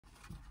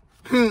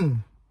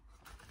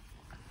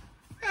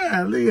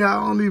Yeah, Lee, I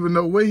don't even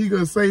know what he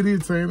gonna say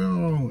this time. I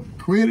don't want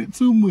credit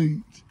too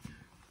much.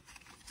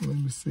 Let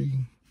me see.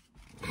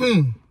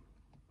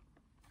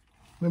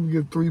 Let me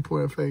get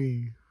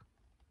 3.5.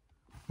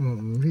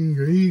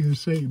 He gonna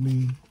shake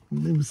me.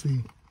 Let me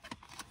see.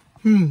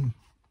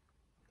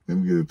 Let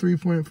me get a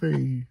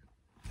 3.5.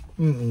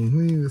 He ain't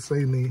gonna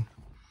say me.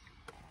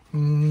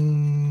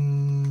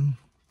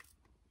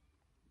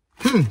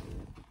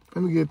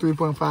 Let me get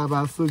 3.5.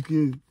 I'll suck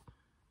you.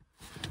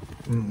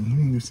 He ain't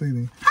gonna say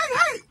me.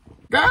 Hey!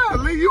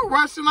 Golly, you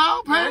rushing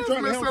all past me.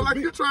 Sound like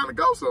you trying to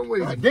go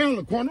somewhere. God damn,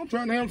 Laquanda, I'm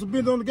trying to handle some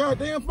business on the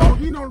goddamn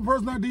phone. You know the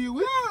person I deal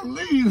with.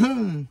 Golly,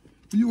 huh?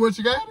 You what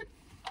you got it?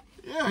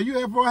 Yeah, you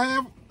have for a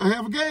half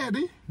a gas,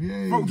 D.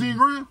 Yeah. 14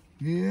 grand?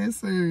 Yes,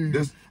 sir.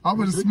 I'm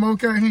gonna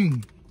smoke out here.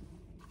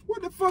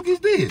 What the fuck is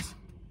this?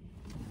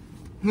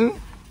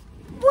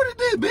 What is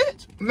this,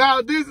 bitch?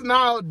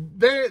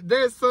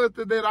 There's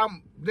something that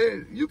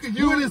you can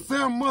use.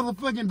 $27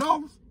 motherfucking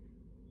dollars?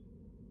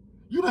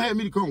 You done had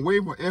me to come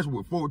wave for extra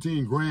with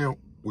 14 grand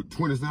with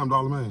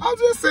 $27, man. I'm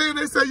just saying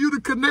they say you to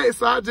connect,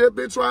 so I just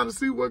been trying to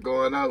see what's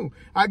going on.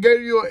 I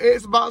gave you an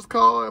Xbox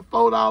card,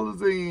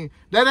 $4 in.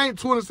 That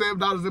ain't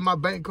 $27 in my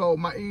bank card.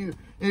 My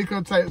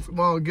income tax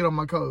get on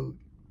my card.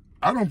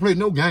 I don't play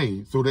no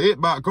game, so the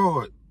Xbox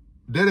card,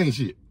 that ain't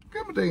shit.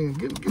 Give me that.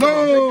 Give me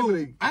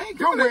that. I ain't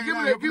coming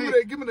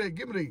Give me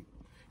that.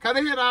 Cause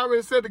they had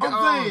already said they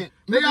already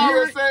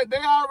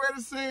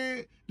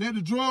said that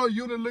the drug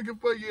unit looking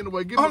for you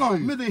anyway. Give me Hold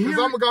on, Mr. Here.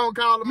 I'm gonna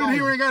call them. Mr.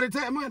 Here ain't got his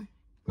tax money.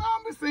 No,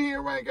 Mr.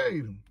 Here ain't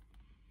gave them.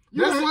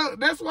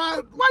 That's why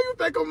you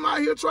think I'm out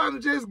here trying to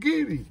just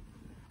get it?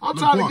 I'm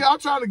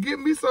trying to get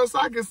me so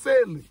I can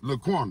sell it.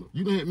 Laquanda,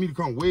 you done had me to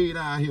come way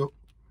down here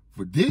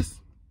for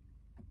this?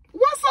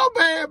 What's so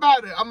bad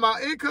about it?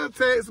 My income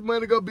tax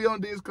money gonna be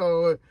on this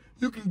card.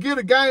 You can get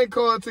a game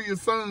card to your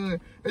son,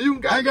 and you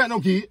can. I ain't got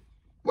no kid.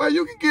 Well,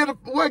 you can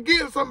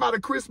get somebody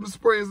Christmas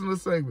present or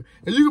something,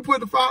 and you can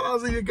put the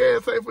 $5 in your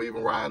gas tank for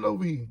even riding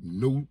over here.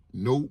 No,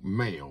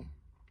 ma'am.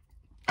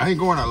 I ain't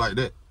going out like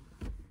that.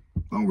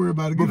 Don't worry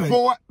about it.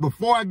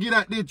 Before I get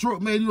out that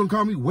truck, man, you done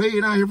call me way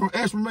down here from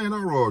Ashford, man.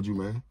 I robbed you,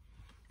 man.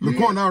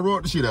 Laquanda, I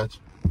robbed the shit out you.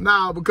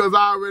 Nah, because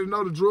I already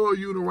know the drug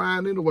unit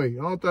around anyway.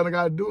 I don't think I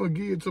got to do it.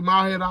 Get it to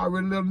my head. I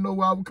already let them know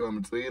where I was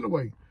coming to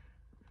anyway.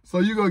 So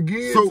you gonna get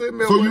it to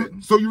me.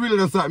 So you really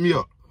done set me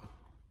up.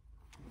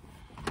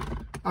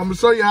 I'm gonna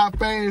show you how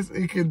fast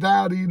it can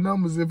dial these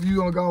numbers if you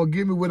don't go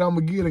give me what I'm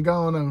gonna get and go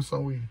on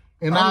somewhere.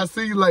 And I'll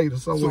see you later.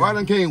 So I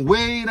done came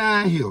way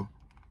down here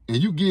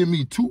and you give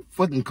me 2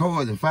 fucking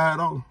cards and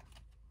 $5.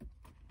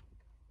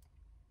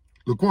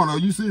 Laquanda, are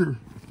you serious?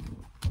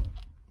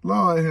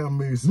 Lord have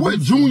mercy. What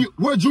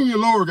junior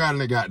Laura got in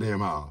that goddamn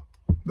house?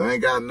 They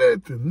ain't got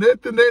nothing.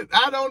 Nothing that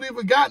I don't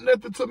even got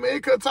nothing to me.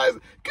 Give me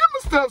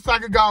stuff so I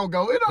can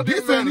go. It don't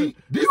even matter.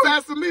 You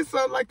asking me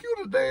something like you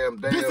the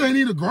damn. This ain't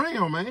even a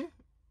gram, man.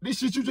 This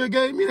shit you just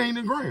gave me, that ain't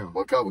a gram.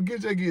 What couple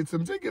get to me? Just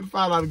get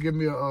 $5 to give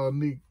me a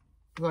nick.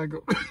 Like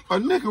a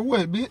nick or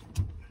what, bitch?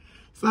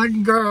 So I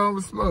can go home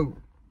and smoke.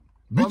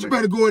 Bitch, you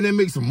better go in there and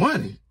make some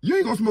money. You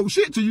ain't gonna smoke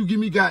shit till you give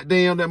me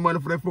goddamn that money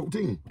for that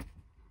 14.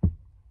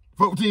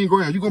 14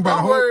 grand. You gonna buy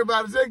the whole... Don't worry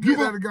about it. Just get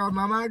that to go.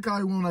 Now, I ain't call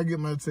you when I get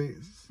my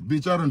text.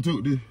 Bitch, I done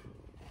took this.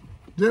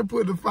 Just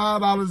put the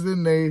 $5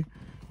 in there.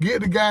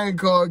 Get the game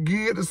card.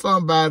 Get it to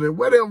somebody.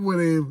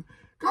 Whatever.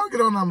 Go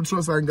get on my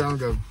truck so I can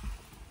go.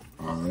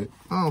 All right.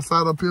 I don't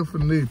sign up here for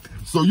nothing.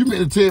 So you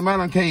meant to tell me I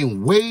done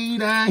came way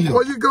down here.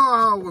 Well, you going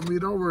home with me.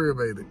 Don't worry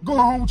about it. Going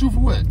home with you for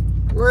what?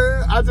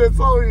 Well, I just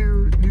told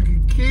you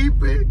can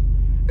keep it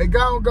and go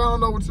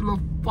on over to the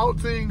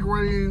 14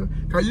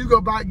 grand. Because you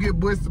go back and get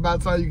busted by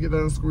the time you get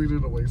done screwed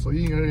anyway. So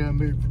you ain't gonna have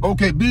nothing.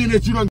 Okay, being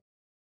that you done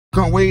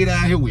come way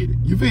down here with it.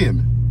 You feel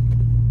me?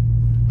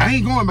 I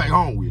ain't going back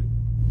home with it.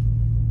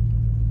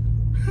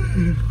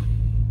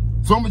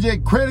 So I'm gonna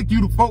just credit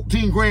you the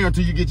 14 grand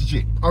until you get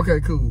your check. Okay,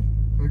 cool.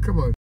 Come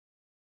on.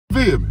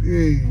 Feel me?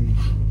 Yeah.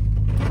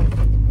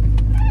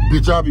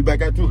 Bitch, I'll be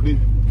back at you then.